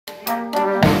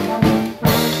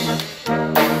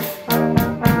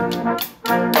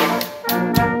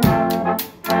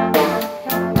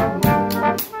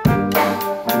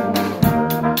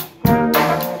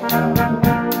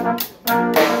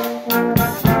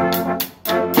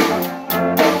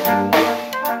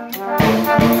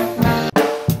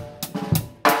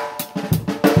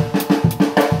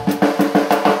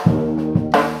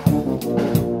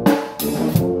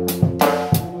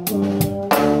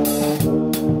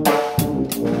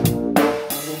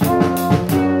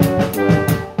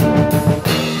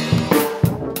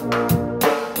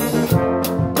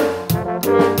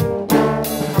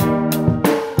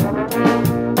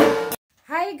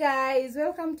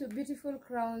Beautiful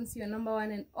Crowns, your number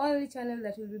one and only channel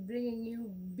that will be bringing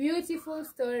you beautiful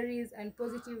stories and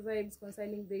positive vibes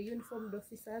concerning the uniformed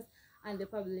officers and the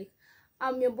public.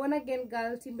 I'm your born again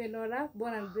girl, Timbenora,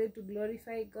 born and bred to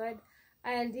glorify God.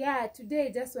 And yeah, today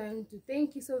I just want to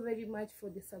thank you so very much for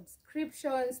the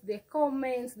subscriptions, the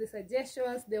comments, the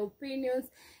suggestions, the opinions,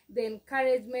 the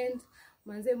encouragement.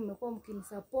 Manze mmekuwa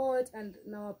mkinisupport and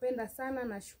nawapenda sana,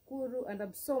 nashukuru, and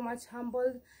I'm so much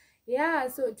humbled. Yeah,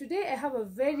 so today I have a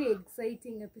very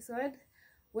exciting episode.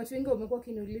 Watu wengi wamekuwa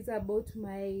kiniuliza about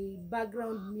my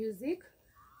background music,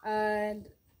 and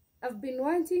I've been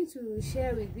wanting to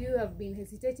share with you. I've been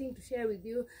hesitating to share with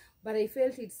you, but I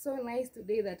felt it's so nice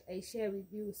today that I share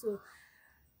with you. So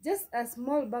just a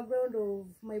small background of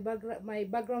my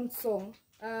background song.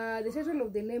 The title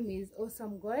of the name is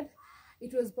Awesome God.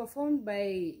 It was performed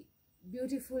by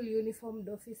beautiful uniformed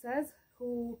officers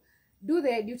who do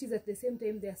their duties at the same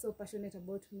time. They are so passionate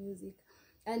about music.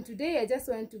 And today I just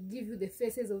want to give you the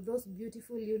faces of those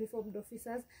beautiful uniformed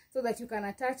officers so that you can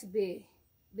attach the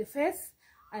face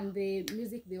and the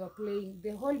music they were playing.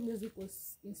 The whole music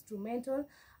was instrumental,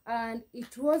 and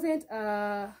it wasn't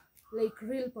like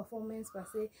real performance per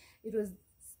se. It was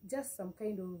just some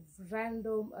kind of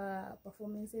random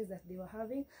performances that they were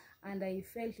having, and I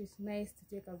felt it's nice to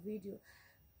take a video.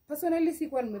 Personally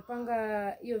sikuwa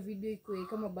nimepanga hiyo video ikuwe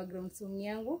kama background song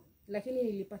yangu, lakini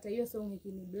nilipata hiyo song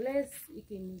ikini bless,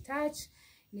 ikini touch,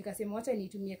 nikasema wacha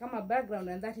nitumie kama background,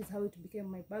 and that is how it became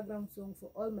my background song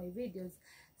for all my videos.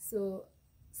 So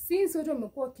since watu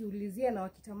wamekuwa kiulizia na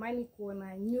wakitamani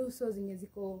kuona nyuso zenye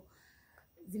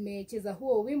zimecheza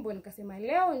huo wimbo, nikasema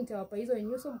leo nitawapa hizo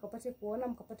nyuso mkapate kuona,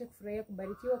 mkapate kufurahia,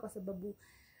 kubarikiwa, kwa sababu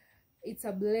it's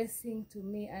a blessing to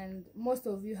me, and most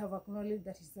of you have acknowledged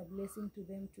that it's a blessing to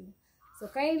them too. So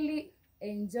kindly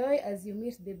enjoy as you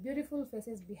meet the beautiful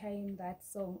faces behind that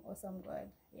song, Awesome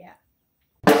God. Yeah.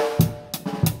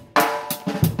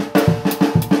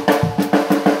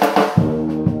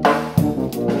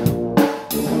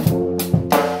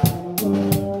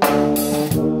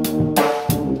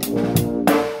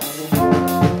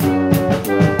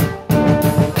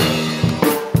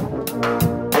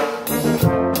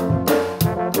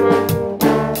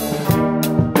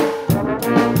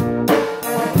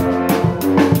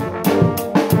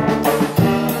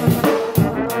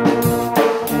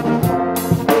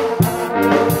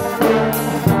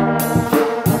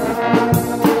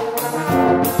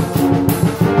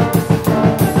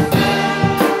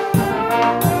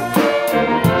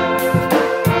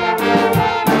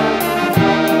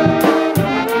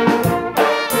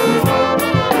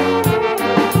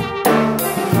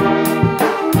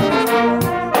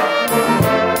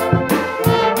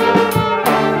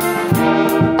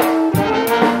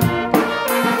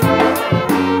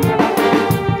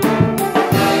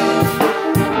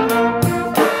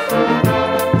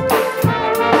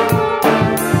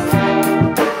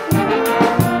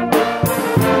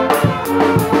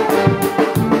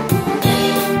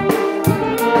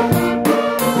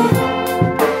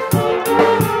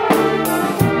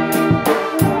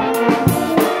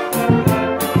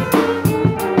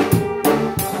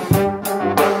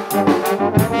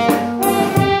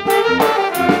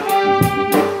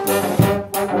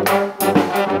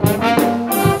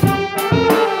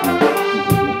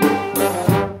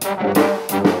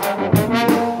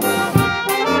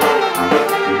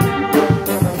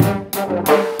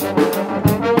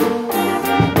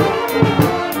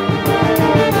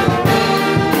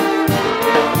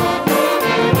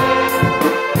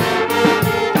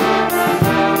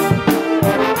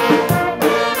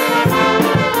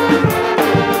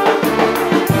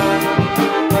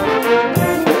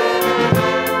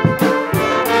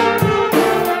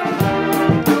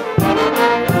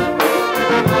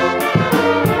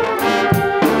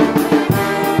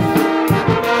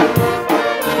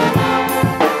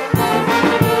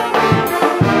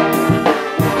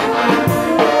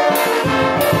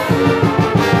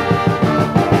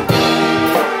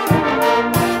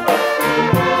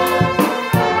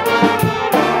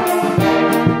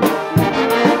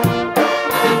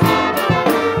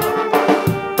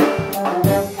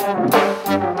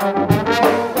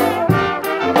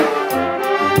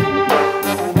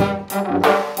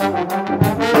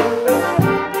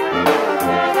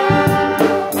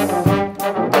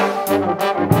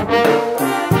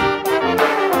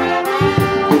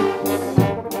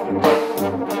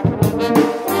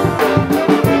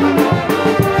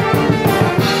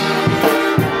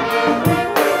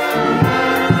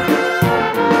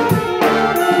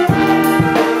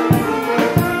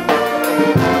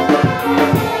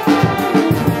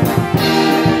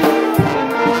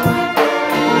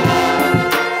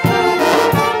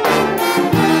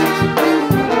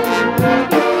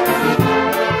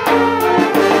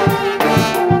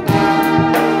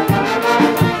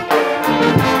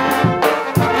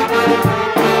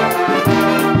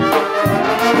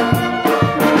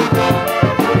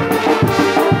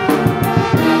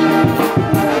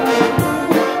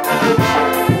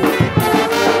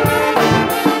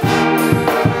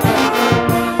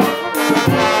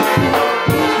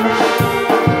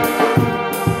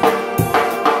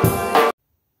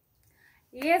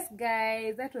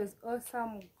 guys, that was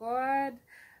awesome. God,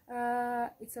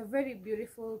 it's a very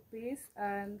beautiful piece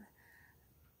and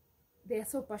they are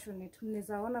so passionate.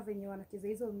 Mnaweza ona venye wanacheza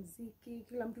hizo muziki,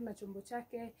 kila mtu na chombo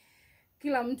chake,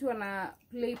 kila mtu ana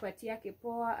play part yake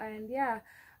poa. And yeah,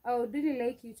 I would really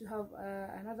like you to have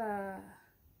another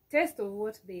taste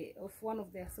of one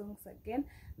of their songs again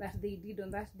that they did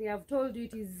on that day. I've told you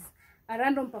it is a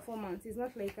random performance. It's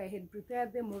not like I had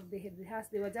prepared them or they had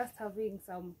rehearsed. They were just having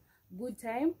some good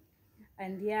time.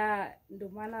 And yeah, ndo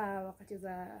maana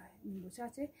wakacheza nyimbo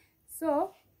chache.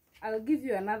 So I'll give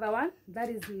you another one that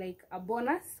is like a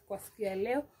bonus kwa siku ya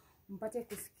leo mpate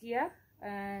kusikia,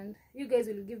 and you guys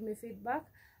will give me feedback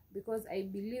because I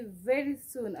believe very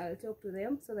soon I'll talk to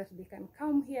them so that they can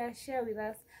come here, share with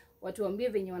us, watuambie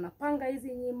venye wanapanga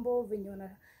hizi nyimbo, venye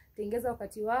wanatengeza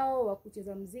wakati wao wa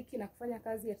kucheza muziki na kufanya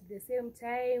kazi at the same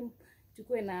time.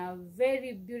 Tukue na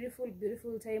very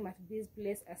beautiful time at this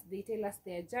place as they tell us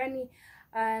their journey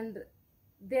and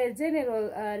their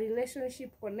general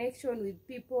relationship connection with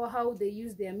people, how they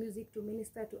use their music to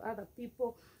minister to other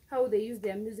people, how they use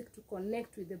their music to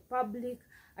connect with the public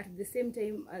at the same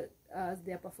time as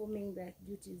they are performing their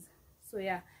duties. So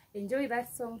yeah, enjoy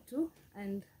that song too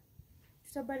and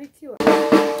tutabarikiwa.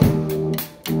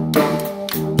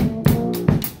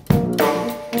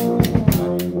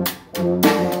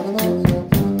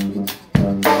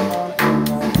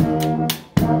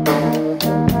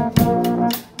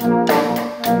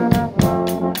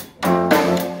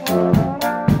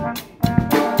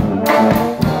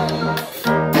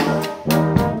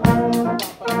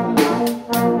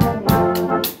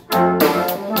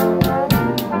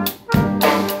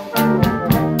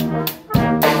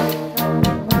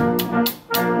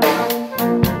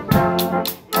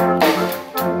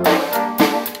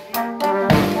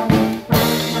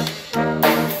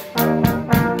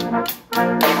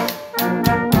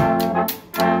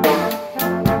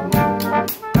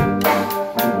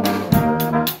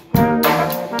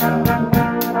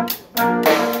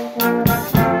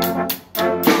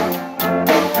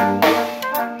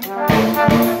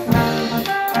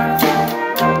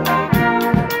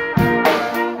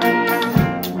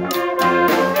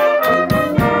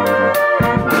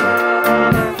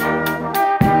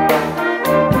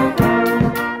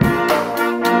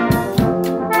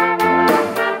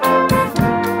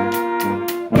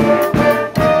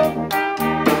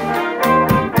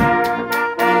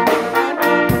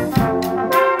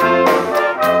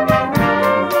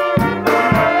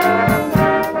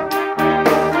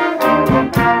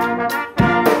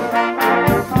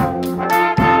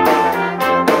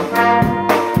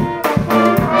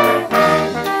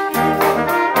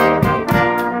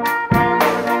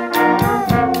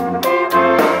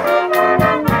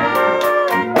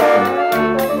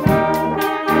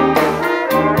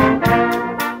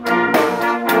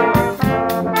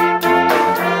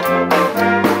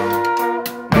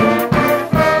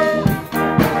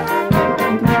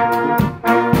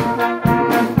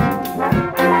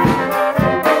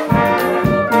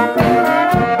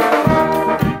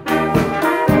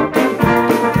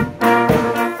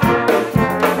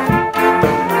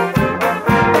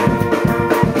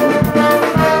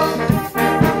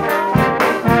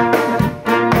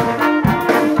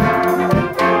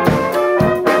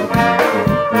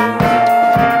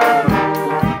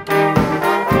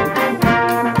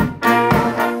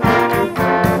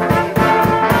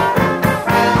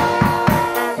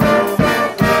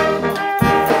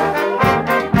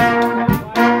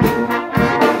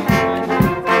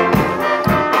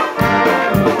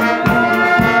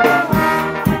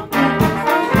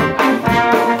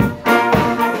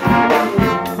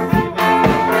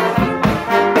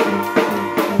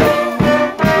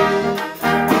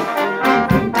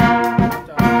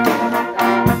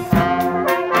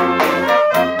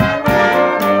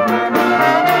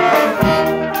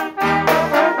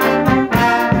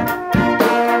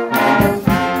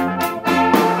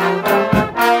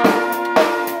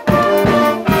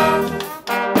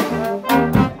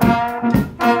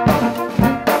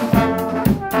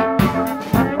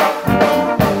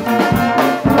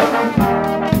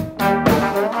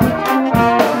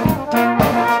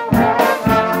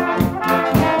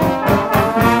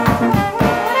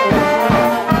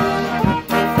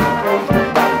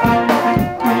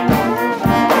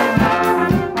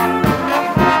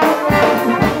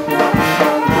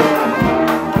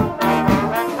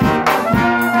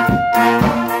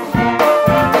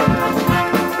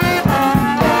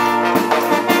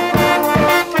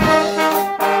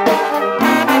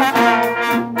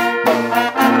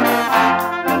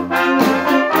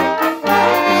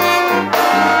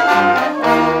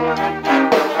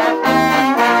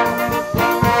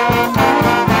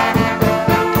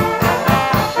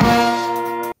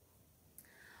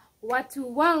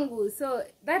 watu wangu. So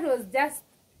that was just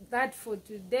that for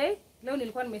today. Leo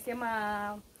nilikuwa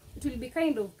nimesema it will be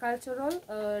kind of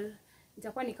cultural,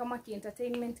 itakuwa ni kama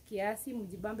entertainment kiasi,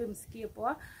 mjibambe msikie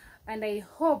poa. And I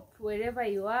hope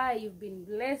wherever you are, you've been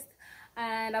blessed.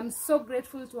 And I'm so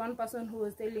grateful to one person who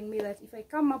was telling me that if I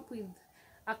come up with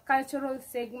a cultural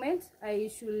segment, I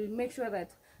should make sure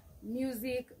that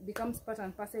music becomes part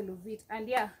and parcel of it. And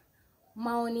yeah,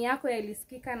 maoni yako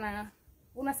yalisikika na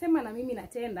unasema na mimi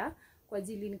natenda kwa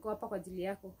ajili, niko hapa kwa ajili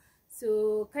yako.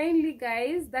 So kindly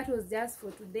guys, that was just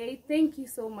for today. Thank you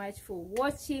so much for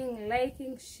watching,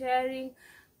 liking, sharing.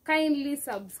 Kindly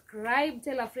subscribe,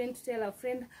 tell a friend to tell a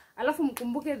friend. Alafu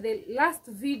mkumbuke the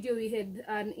last video we had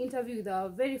an interview with our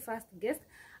very first guest,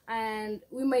 and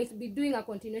we might be doing a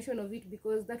continuation of it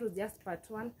because that was just part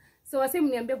 1. So wase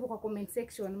mniambie hapo kwa comment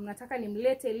section mnataka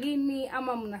nimlete lini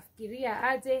ama mnafikiria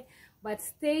aje, but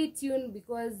stay tuned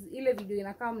because ile video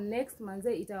inakam next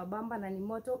manze itawabamba na ni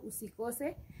moto,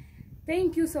 usikose.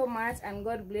 Thank you so much and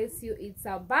God bless you. It's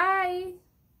a bye.